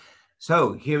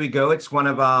So here we go. It's one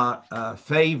of our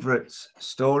favorite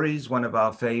stories, one of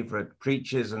our favorite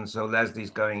preachers. And so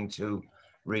Leslie's going to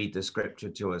read the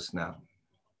scripture to us now.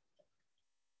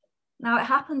 Now it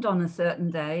happened on a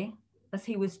certain day, as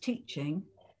he was teaching,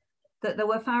 that there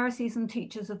were Pharisees and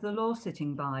teachers of the law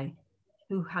sitting by,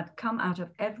 who had come out of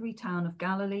every town of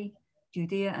Galilee,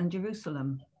 Judea, and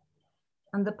Jerusalem.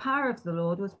 And the power of the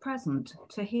Lord was present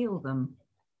to heal them.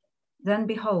 Then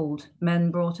behold, men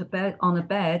brought on a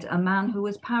bed a man who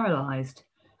was paralysed,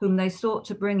 whom they sought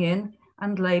to bring in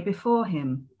and lay before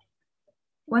him.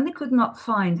 When they could not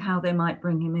find how they might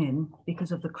bring him in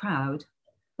because of the crowd,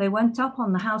 they went up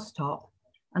on the housetop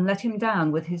and let him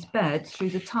down with his bed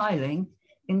through the tiling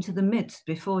into the midst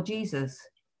before Jesus.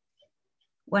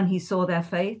 When he saw their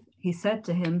faith, he said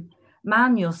to him,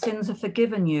 "Man, your sins are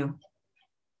forgiven you."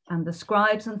 And the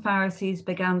scribes and Pharisees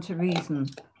began to reason,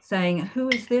 saying, "Who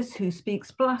is this who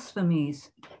speaks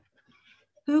blasphemies?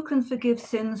 Who can forgive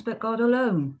sins but God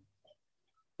alone?"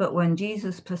 But when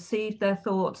Jesus perceived their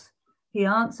thoughts, he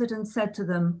answered and said to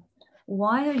them,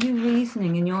 "Why are you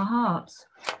reasoning in your hearts?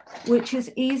 Which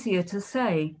is easier to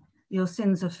say, 'Your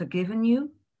sins are forgiven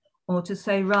you,' or to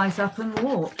say, 'Rise up and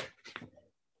walk'?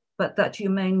 But that you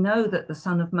may know that the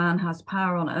Son of Man has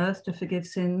power on earth to forgive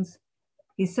sins,"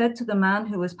 he said to the man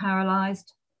who was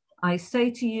paralyzed, "I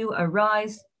say to you,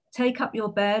 arise, take up your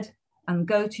bed and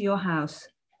go to your house."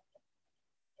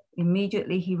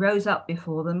 Immediately he rose up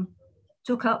before them,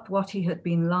 took up what he had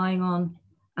been lying on,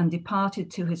 and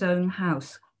departed to his own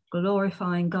house,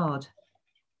 glorifying God.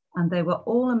 And they were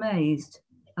all amazed,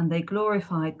 and they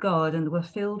glorified God and were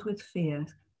filled with fear,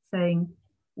 saying,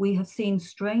 "We have seen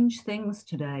strange things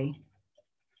today."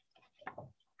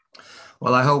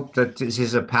 Well, I hope that this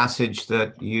is a passage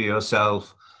that you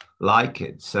yourself like.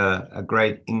 It's a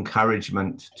great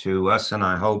encouragement to us, and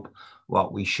I hope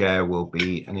what we share will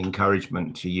be an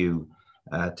encouragement to you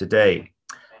today.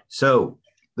 So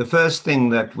the first thing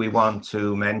that we want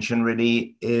to mention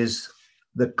really is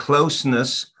the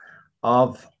closeness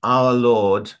of our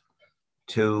Lord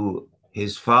to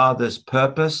his Father's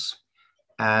purpose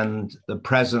and the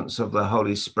presence of the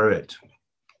Holy Spirit.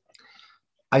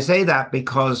 I say that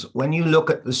because when you look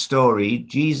at the story,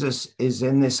 Jesus is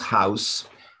in this house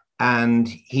and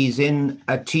he's in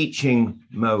a teaching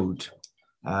mode.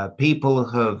 People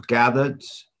have gathered,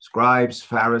 scribes,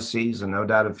 Pharisees, and no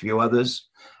doubt a few others,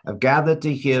 have gathered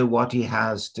to hear what he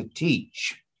has to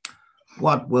teach.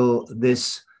 What will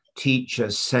this teacher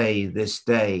say this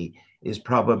day is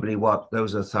probably what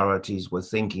those authorities were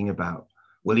thinking about.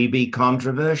 Will he be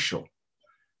controversial?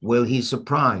 Will he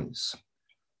surprise?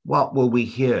 What will we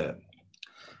hear?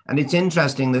 And it's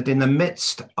interesting that in the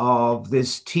midst of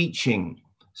this teaching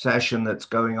session that's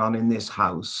going on in this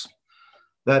house,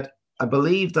 that I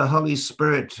believe the Holy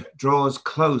Spirit draws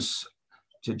close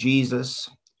to Jesus,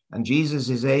 and Jesus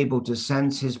is able to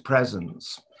sense his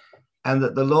presence, and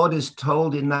that the Lord is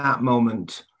told in that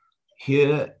moment,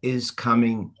 here is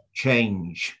coming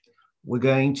change. We're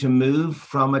going to move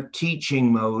from a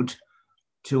teaching mode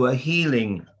to a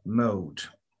healing mode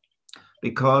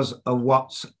because of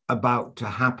what's about to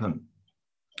happen.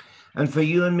 And for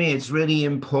you and me, it's really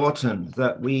important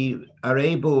that we are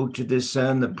able to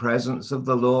discern the presence of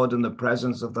the Lord and the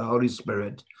presence of the Holy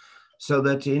Spirit, so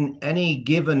that in any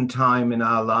given time in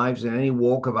our lives, in any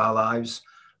walk of our lives,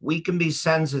 we can be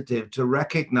sensitive to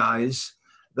recognize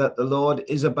that the Lord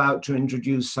is about to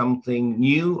introduce something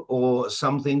new or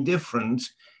something different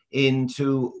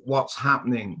into what's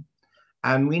happening.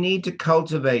 And we need to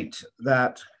cultivate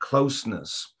that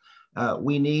closeness.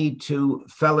 We need to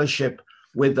fellowship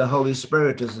with the Holy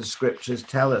Spirit, as the scriptures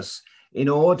tell us, in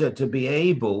order to be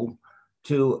able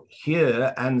to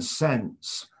hear and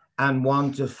sense and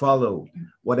want to follow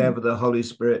whatever the Holy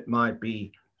Spirit might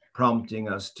be prompting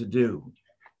us to do.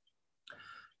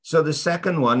 So the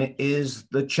second one is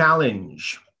the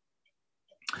challenge.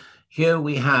 Here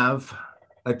we have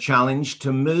a challenge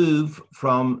to move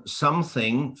from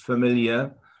something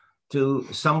familiar to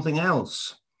something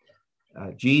else.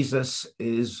 Jesus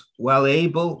is well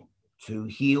able to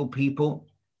heal people,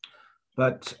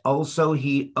 but also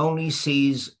he only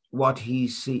sees what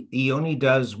he only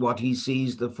does what he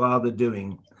sees the Father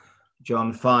doing.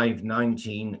 John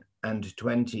 5:19 and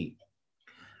 20.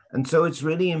 And so it's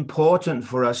really important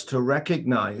for us to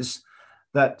recognize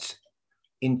that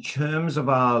in terms of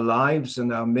our lives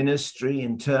and our ministry,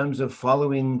 in terms of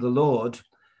following the Lord,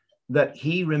 that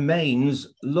he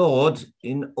remains Lord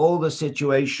in all the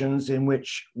situations in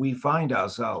which we find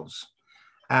ourselves.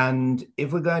 And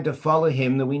if we're going to follow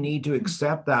him, then we need to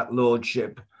accept that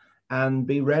lordship and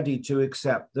be ready to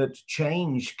accept that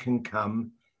change can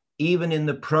come even in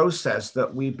the process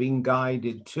that we've been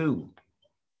guided to.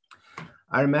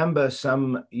 I remember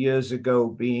some years ago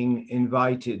being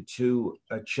invited to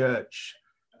a church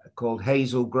called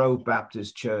Hazel Grove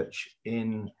Baptist Church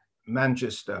in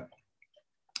Manchester.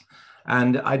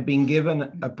 And I'd been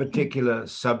given a particular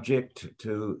subject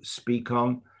to speak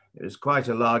on. It was quite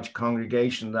a large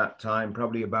congregation that time,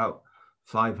 probably about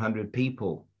 500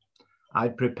 people.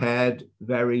 I'd prepared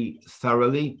very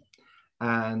thoroughly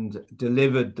and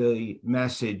delivered the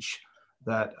message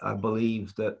that I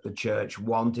believe that the church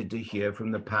wanted to hear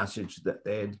from the passage that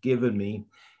they had given me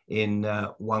in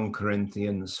 1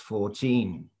 Corinthians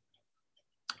 14.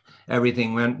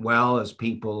 Everything went well. As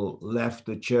people left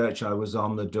the church, I was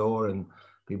on the door and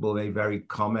people made various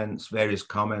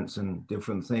comments and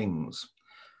different things.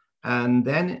 And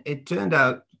then it turned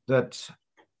out that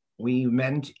we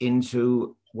went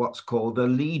into what's called a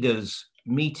leaders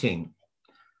meeting.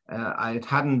 It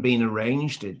hadn't been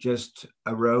arranged. It just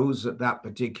arose at that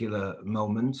particular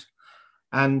moment.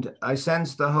 And I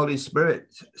sensed the Holy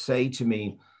Spirit say to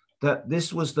me that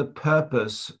this was the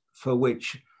purpose for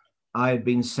which I had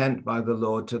been sent by the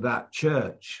Lord to that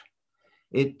church.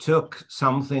 It took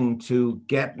something to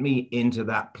get me into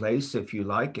that place, if you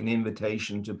like, an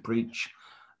invitation to preach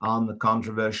on the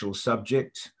controversial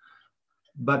subject.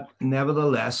 But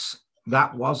nevertheless,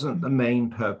 that wasn't the main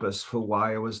purpose for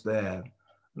why I was there.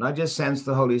 And I just sensed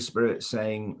the Holy Spirit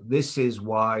saying, this is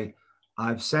why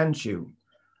I've sent you.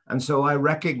 And so I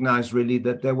recognized really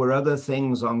that there were other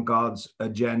things on God's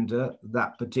agenda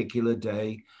that particular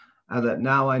day, and that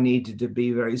now I needed to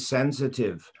be very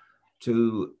sensitive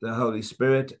to the Holy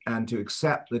Spirit and to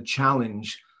accept the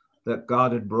challenge that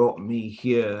God had brought me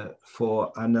here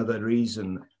for another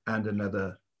reason and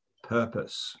another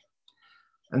purpose.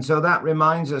 And so that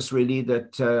reminds us really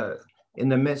that in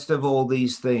the midst of all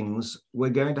these things, we're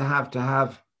going to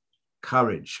have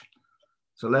courage.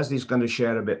 So Leslie's going to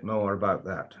share a bit more about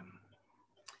that.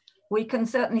 We can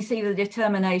certainly see the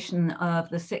determination of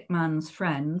the sick man's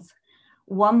friends.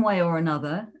 One way or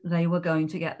another, they were going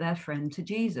to get their friend to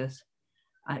Jesus.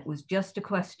 It was just a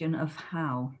question of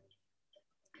how.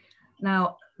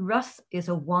 Now, Russ is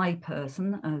a why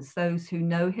person, as those who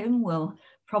know him will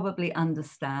probably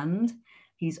understand.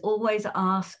 He's always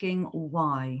asking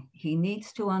why. He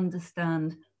needs to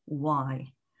understand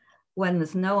why. When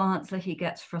there's no answer, he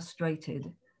gets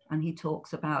frustrated, and he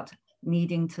talks about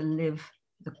needing to live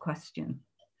the question.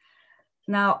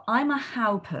 Now, I'm a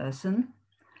how person.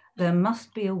 There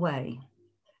must be a way.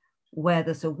 Where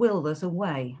there's a will, there's a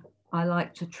way. I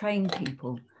like to train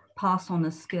people, pass on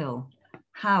a skill,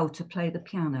 how to play the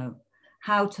piano,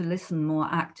 how to listen more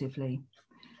actively.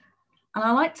 And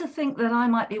I like to think that I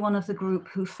might be one of the group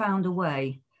who found a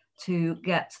way to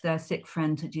get their sick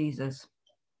friend to Jesus.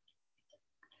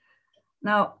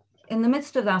 Now, in the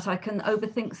midst of that, I can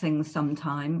overthink things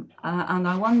sometime, and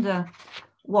I wonder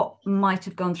what might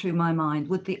have gone through my mind.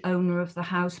 Would the owner of the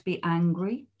house be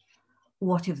angry?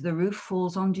 What if the roof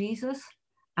falls on Jesus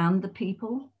and the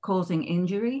people, causing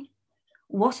injury?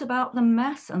 What about the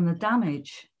mess and the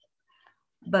damage?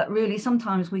 But really,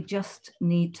 sometimes we just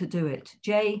need to do it.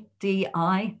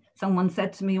 JDI, someone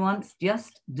said to me once,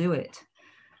 just do it.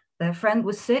 Their friend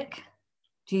was sick.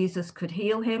 Jesus could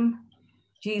heal him.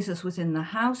 Jesus was in the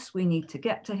house. We need to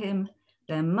get to him.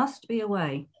 There must be a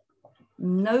way.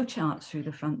 No chance through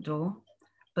the front door,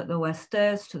 but there were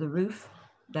stairs to the roof.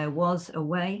 There was a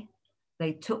way.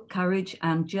 They took courage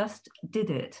and just did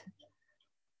it.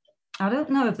 I don't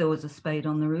know if there was a spade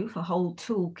on the roof, a whole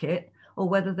toolkit, or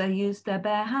whether they used their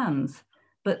bare hands,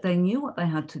 but they knew what they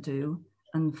had to do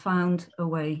and found a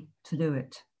way to do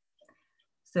it.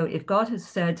 So if God has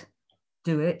said,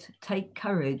 do it, take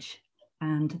courage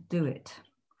and do it.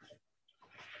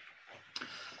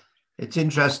 It's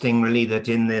interesting, really, that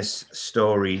in this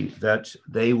story that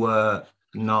they were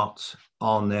not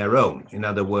on their own. In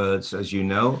other words, as you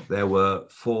know, there were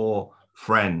 4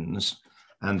 friends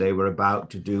and they were about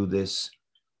to do this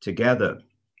together.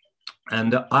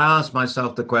 And I ask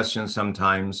myself the question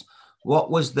sometimes, what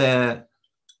was their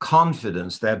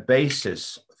confidence, their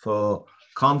basis for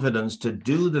confidence to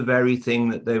do the very thing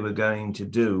that they were going to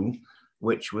do,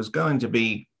 which was going to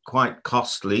be quite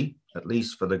costly, at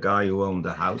least for the guy who owned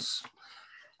the house.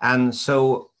 And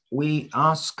so we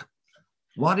ask,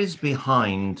 what is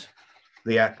behind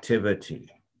the activity?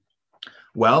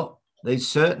 Well, they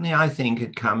certainly, I think,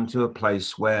 had come to a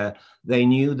place where they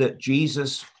knew that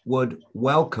Jesus would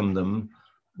welcome them,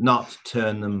 not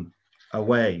turn them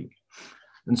away.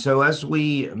 And so as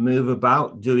we move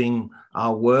about doing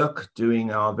our work,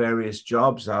 doing our various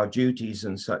jobs, our duties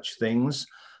and such things,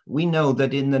 we know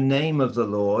that in the name of the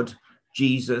Lord,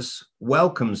 Jesus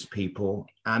welcomes people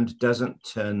and doesn't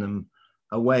turn them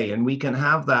away. And we can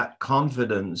have that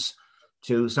confidence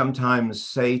to sometimes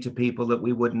say to people that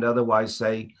we wouldn't otherwise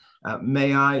say,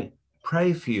 may I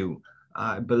pray for you?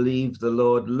 I believe the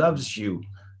Lord loves you.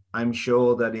 I'm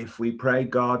sure that if we pray,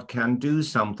 God can do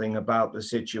something about the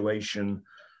situation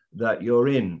that you're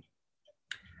in.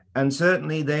 And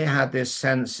certainly they had this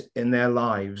sense in their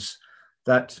lives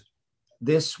that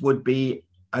this would be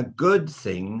a good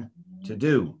thing to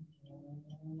do.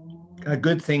 A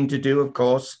good thing to do, of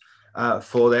course,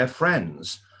 for their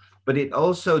friends. But it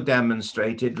also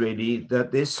demonstrated really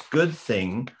that this good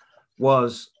thing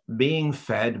was being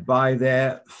fed by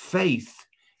their faith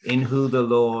in who the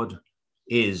Lord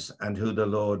is and who the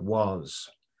Lord was.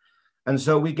 And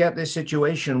so we get this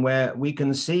situation where we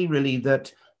can see really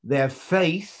that their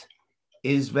faith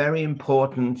is very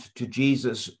important to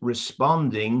Jesus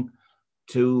responding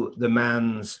to the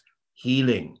man's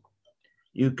healing.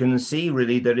 You can see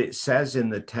really that it says in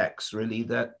the text really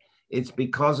that it's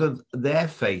because of their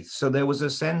faith. So there was a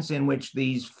sense in which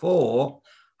these four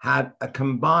had a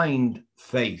combined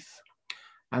faith.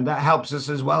 And that helps us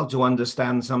as well to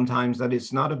understand sometimes that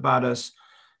it's not about us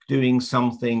doing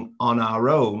something on our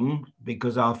own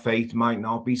because our faith might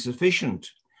not be sufficient.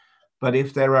 But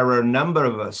if there are a number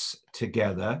of us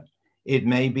together, it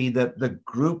may be that the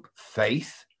group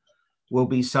faith will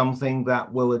be something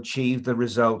that will achieve the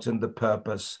result and the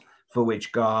purpose for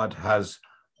which God has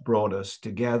brought us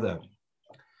together.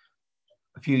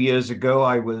 A few years ago,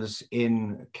 I was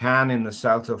in Cannes in the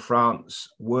south of France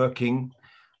working,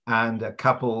 and a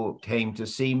couple came to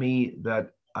see me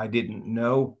that I didn't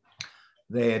know.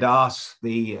 They had asked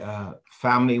the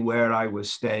family where I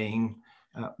was staying,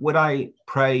 would I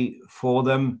pray for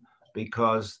them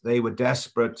because they were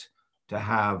desperate to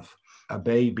have a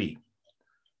baby.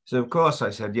 So, of course,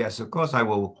 I said, yes, of course, I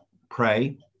will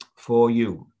pray for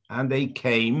you. And they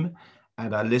came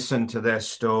and I listened to their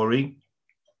story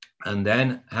and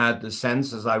then had the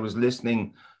sense as I was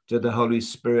listening to the Holy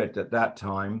Spirit at that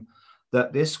time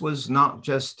that this was not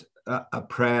just a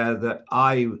prayer that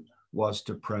I was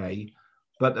to pray,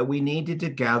 but that we needed to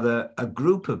gather a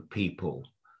group of people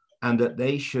and that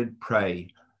they should pray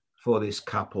for this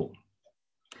couple.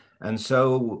 And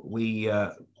so we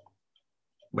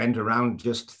went around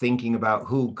just thinking about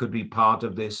who could be part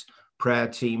of this prayer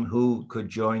team, who could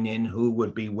join in, who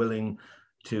would be willing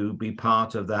to be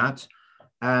part of that.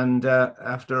 And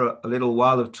after a little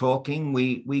while of talking,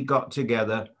 we got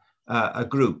together a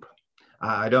group.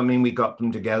 I don't mean we got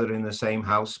them together in the same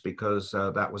house because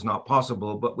that was not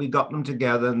possible, but we got them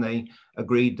together and they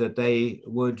agreed that they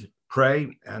would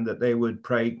pray and that they would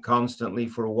pray constantly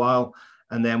for a while,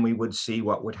 and then we would see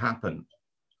what would happen.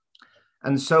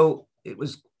 And so it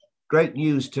was great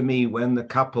news to me when the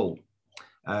couple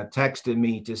texted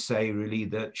me to say really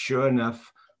that sure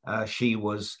enough, she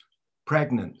was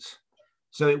pregnant.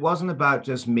 So it wasn't about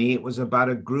just me, it was about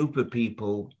a group of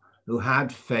people who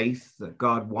had faith that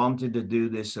God wanted to do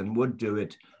this and would do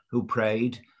it, who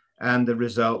prayed, and the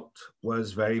result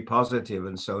was very positive.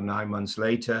 And so 9 months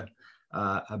later,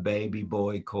 a baby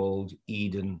boy called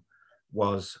Eden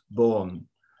was born.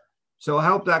 So I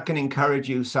hope that can encourage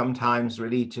you sometimes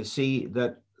really to see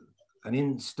that an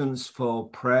instance for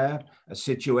prayer, a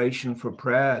situation for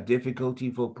prayer, a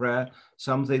difficulty for prayer,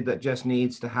 something that just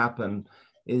needs to happen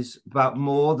is about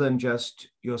more than just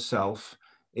yourself.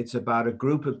 It's about a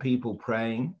group of people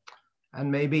praying.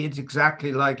 And maybe it's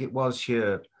exactly like it was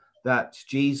here, that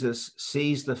Jesus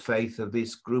sees the faith of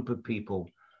this group of people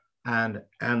and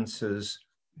answers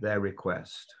their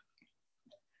request.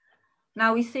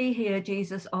 Now we see here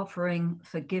Jesus offering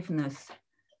forgiveness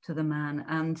to the man,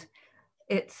 and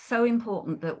it's so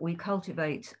important that we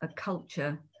cultivate a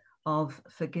culture of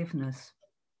forgiveness.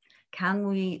 Can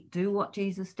we do what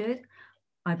Jesus did?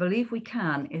 I believe we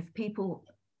can. If people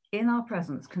in our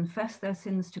presence confess their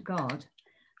sins to God,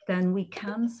 then we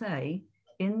can say,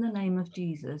 in the name of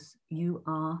Jesus, you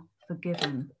are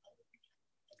forgiven.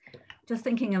 Just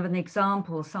thinking of an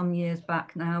example, some years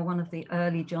back now, one of the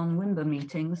early John Wimber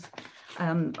meetings,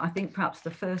 I think perhaps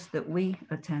the first that we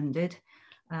attended,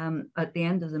 at the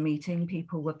end of the meeting,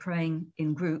 people were praying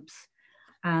in groups,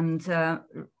 and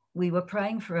we were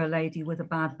praying for a lady with a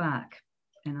bad back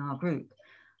in our group.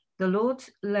 The Lord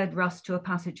led Russ to a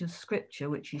passage of scripture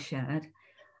which he shared,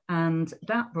 and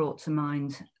that brought to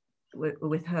mind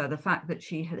with her the fact that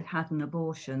she had had an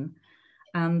abortion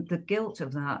and the guilt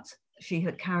of that she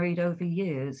had carried over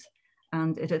years,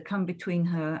 and it had come between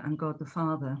her and God the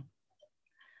Father.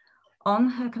 On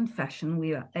her confession,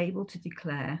 we are able to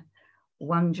declare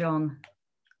 1 John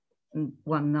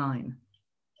 1:9.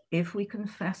 If we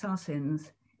confess our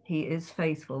sins, he is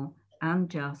faithful and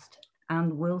just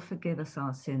and will forgive us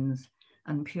our sins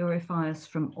and purify us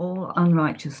from all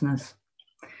unrighteousness.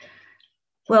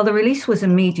 Well, the release was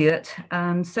immediate,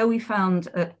 and so we found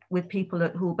with people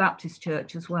at Hull Baptist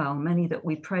Church as well, many that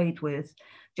we prayed with,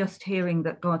 just hearing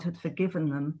that God had forgiven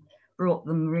them brought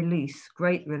them release,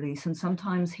 great release, and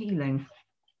sometimes healing.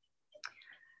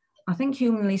 I think,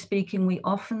 humanly speaking, we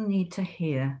often need to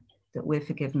hear that we're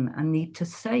forgiven and need to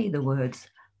say the words,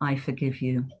 "I forgive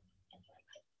you."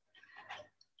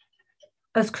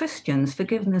 As Christians,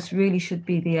 forgiveness really should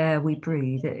be the air we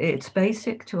breathe. It's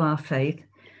basic to our faith.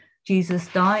 Jesus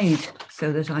died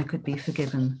so that I could be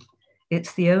forgiven.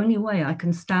 It's the only way I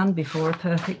can stand before a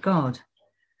perfect God.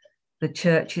 The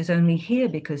church is only here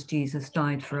because Jesus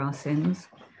died for our sins,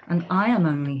 and I am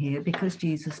only here because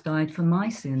Jesus died for my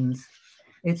sins.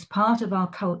 It's part of our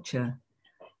culture.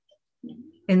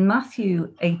 In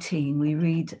Matthew 18, we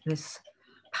read this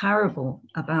parable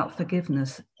about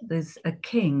forgiveness. There's a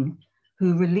king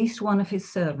who released one of his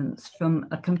servants from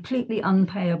a completely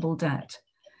unpayable debt.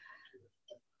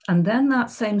 And then that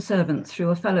same servant threw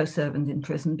a fellow servant in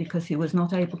prison because he was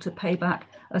not able to pay back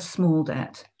a small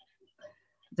debt.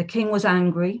 The king was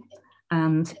angry,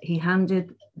 and he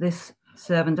handed this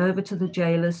servant over to the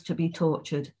jailers to be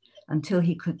tortured until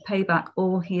he could pay back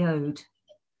all he owed.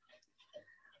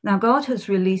 Now, God has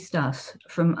released us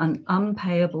from an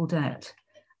unpayable debt,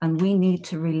 and we need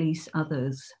to release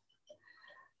others.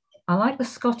 I like the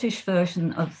Scottish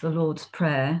version of the Lord's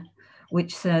Prayer,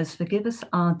 which says, "Forgive us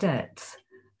our debts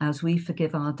as we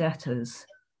forgive our debtors."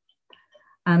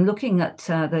 And looking at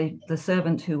the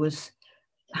servant who was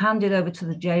handed over to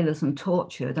the jailers and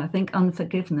tortured, I think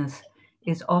unforgiveness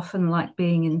is often like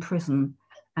being in prison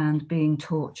and being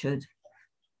tortured.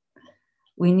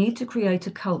 We need to create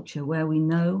a culture where we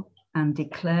know and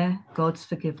declare God's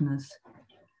forgiveness.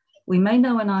 We may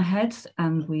know in our heads,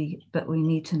 but we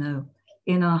need to know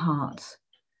in our hearts.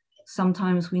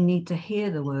 Sometimes we need to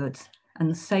hear the words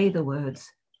and say the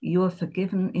words, "You are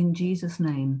forgiven in Jesus'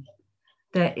 name."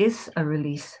 There is a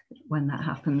release when that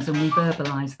happens, and we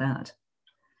verbalize that.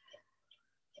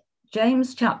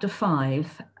 James chapter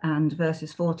 5 and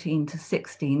verses 14 to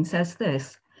 16 says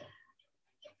this: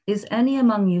 "Is any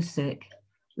among you sick?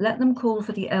 Let them call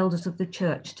for the elders of the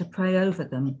church to pray over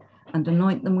them and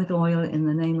anoint them with oil in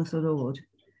the name of the Lord.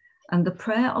 And the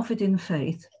prayer offered in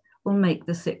faith will make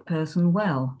the sick person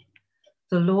well.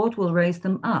 The Lord will raise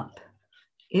them up.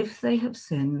 If they have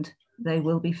sinned, they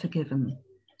will be forgiven.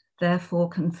 Therefore,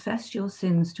 confess your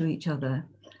sins to each other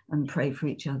and pray for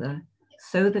each other,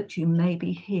 so that you may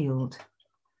be healed."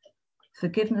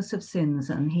 Forgiveness of sins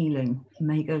and healing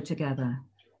may go together.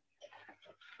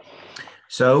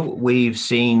 So we've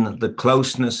seen the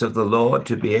closeness of the Lord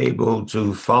to be able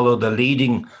to follow the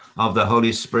leading of the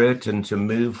Holy Spirit and to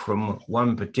move from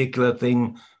one particular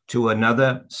thing to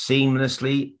another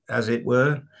seamlessly, as it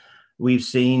were. We've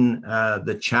seen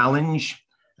the challenge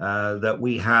that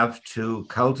we have to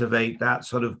cultivate that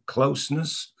sort of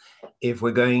closeness if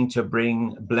we're going to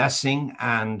bring blessing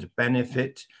and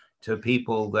benefit to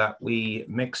people that we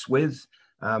mix with.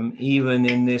 Even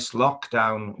in this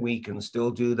lockdown, we can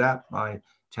still do that by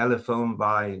telephone,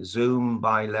 by Zoom,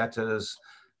 by letters,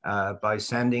 by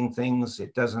sending things.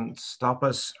 It doesn't stop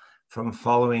us from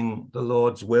following the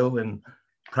Lord's will in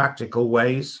practical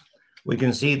ways. We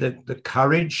can see that the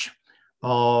courage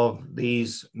of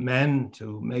these men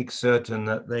to make certain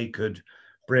that they could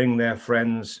bring their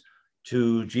friends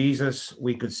to Jesus.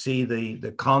 We could see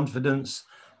the confidence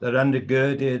that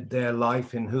undergirded their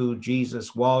life in who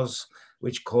Jesus was,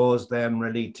 which caused them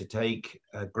really to take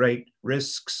great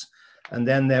risks. And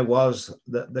then there was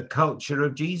the culture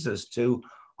of Jesus to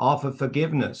offer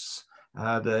forgiveness.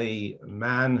 The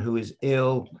man who is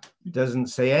ill doesn't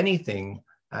say anything.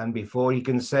 And before he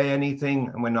can say anything,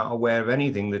 and we're not aware of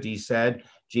anything that he said,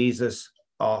 Jesus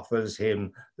offers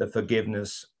him the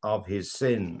forgiveness of his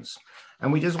sins.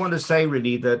 And we just want to say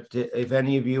really that if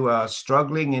any of you are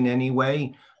struggling in any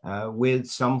way with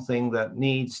something that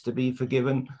needs to be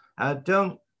forgiven,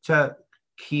 don't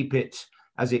keep it,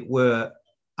 as it were,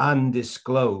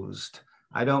 undisclosed.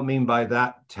 I don't mean by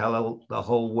that tell the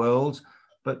whole world,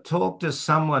 but talk to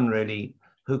someone really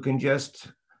who can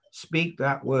just speak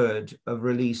that word of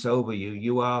release over you.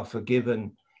 You are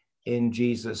forgiven in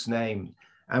Jesus' name.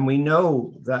 And we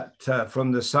know that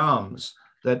from the Psalms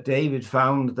that David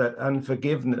found that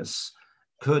unforgiveness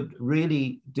could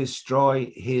really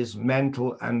destroy his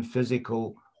mental and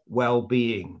physical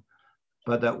well-being,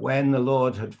 but that when the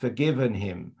Lord had forgiven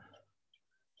him,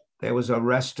 there was a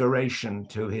restoration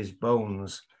to his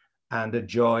bones and a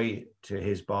joy to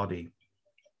his body.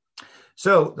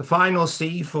 So the final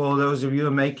C, for those of you who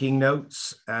are making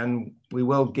notes, and we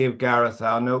will give Gareth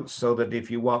our notes so that if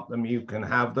you want them, you can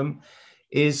have them,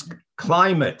 is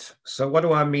climate. So what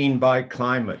do I mean by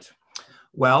climate?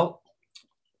 Well,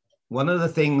 one of the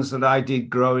things that I did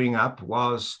growing up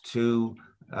was to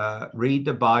read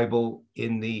the Bible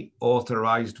in the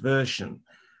authorized version.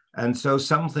 And so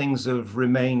some things have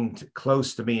remained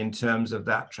close to me in terms of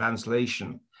that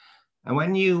translation. And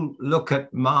when you look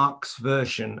at Mark's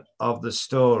version of the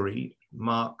story,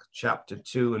 Mark chapter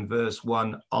 2 and verse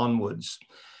 1 onwards,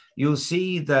 you'll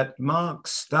see that Mark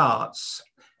starts,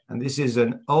 and this is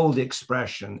an old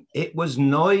expression, it was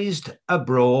noised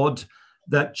abroad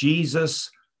that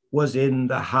Jesus was in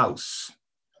the house.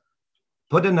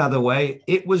 Put another way,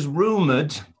 it was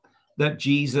rumored that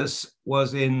Jesus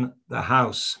was in the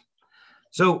house.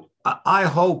 So I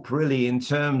hope really in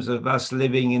terms of us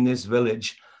living in this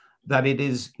village that it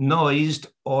is noised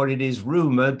or it is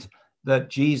rumored that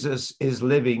Jesus is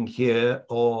living here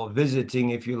or visiting,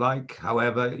 if you like,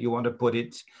 however you want to put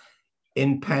it,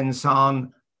 in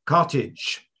Pensarn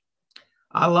Cottage.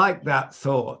 I like that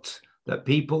thought that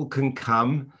people can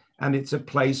come and it's a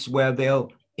place where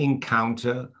they'll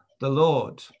encounter the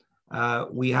Lord.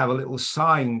 We have a little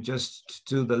sign just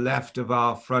to the left of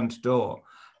our front door.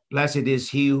 Blessed is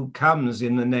he who comes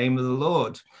in the name of the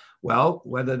Lord. Well,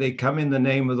 whether they come in the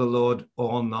name of the Lord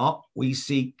or not, we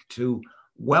seek to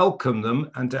welcome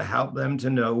them and to help them to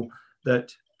know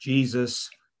that Jesus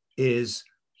is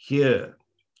here.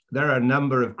 There are a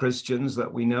number of Christians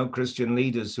that we know, Christian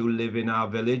leaders who live in our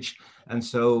village. And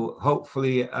so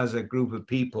hopefully as a group of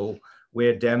people,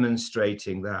 we're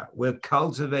demonstrating that. We're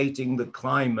cultivating the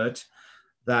climate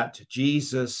that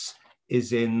Jesus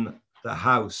is in the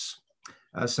house.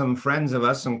 Some friends of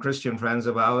us, some Christian friends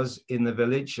of ours in the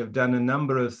village have done a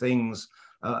number of things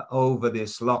over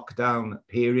this lockdown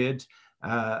period.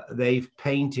 They've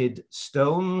painted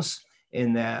stones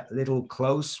in their little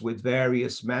close with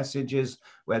various messages,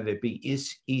 whether it be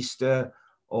Easter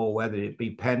or whether it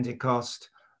be Pentecost,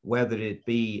 whether it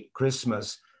be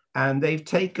Christmas. And they've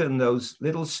taken those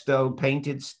little stone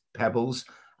painted pebbles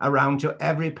around to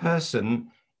every person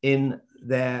in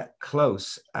their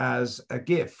close as a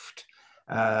gift.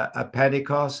 At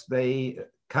Pentecost, they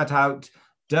cut out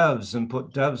doves and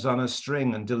put doves on a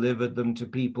string and delivered them to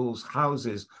people's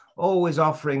houses, always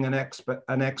offering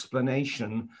an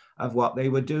explanation of what they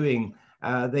were doing.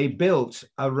 They built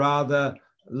a rather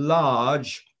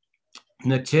large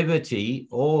nativity,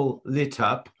 all lit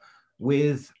up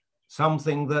with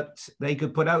something that they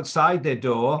could put outside their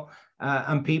door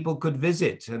and people could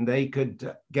visit and they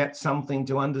could get something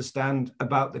to understand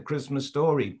about the Christmas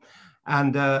story.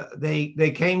 And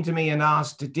they came to me and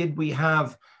asked, did we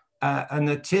have a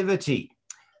nativity?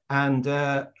 And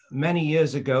many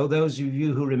years ago, those of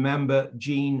you who remember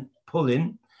Jean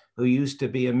Pullin, who used to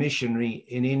be a missionary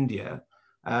in India,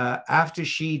 after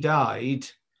she died,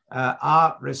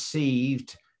 Art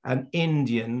received an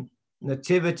Indian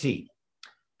nativity.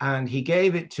 And he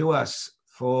gave it to us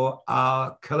for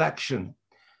our collection.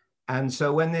 And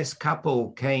so when this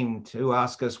couple came to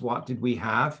ask us what did we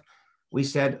have, we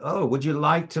said, oh, would you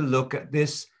like to look at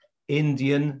this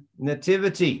Indian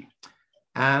nativity?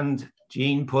 And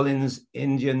Jean Pullin's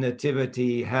Indian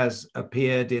nativity has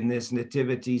appeared in this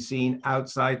nativity scene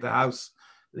outside the house,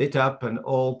 lit up and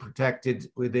all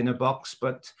protected within a box.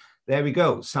 But there we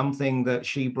go. Something that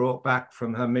she brought back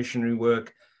from her missionary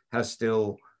work has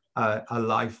still a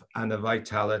life and a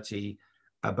vitality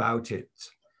about it.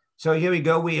 So here we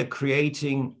go. We are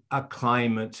creating a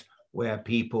climate where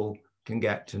people can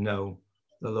get to know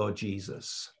the Lord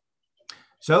Jesus.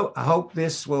 So I hope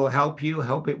this will help you,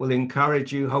 hope it will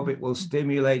encourage you, hope it will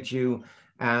stimulate you,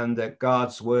 and that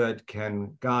God's word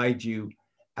can guide you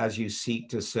as you seek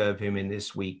to serve him in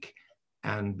this week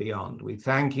and beyond. We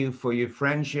thank you for your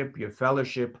friendship, your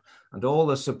fellowship, and all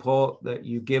the support that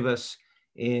you give us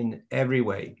in every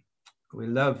way. We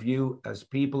love you as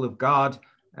people of God,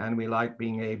 and we like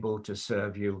being able to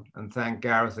serve you. And thank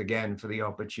Gareth again for the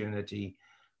opportunity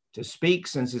to speak,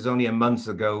 since it's only a month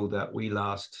ago that we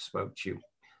last spoke to you.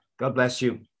 God bless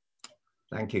you.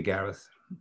 Thank you, Gareth.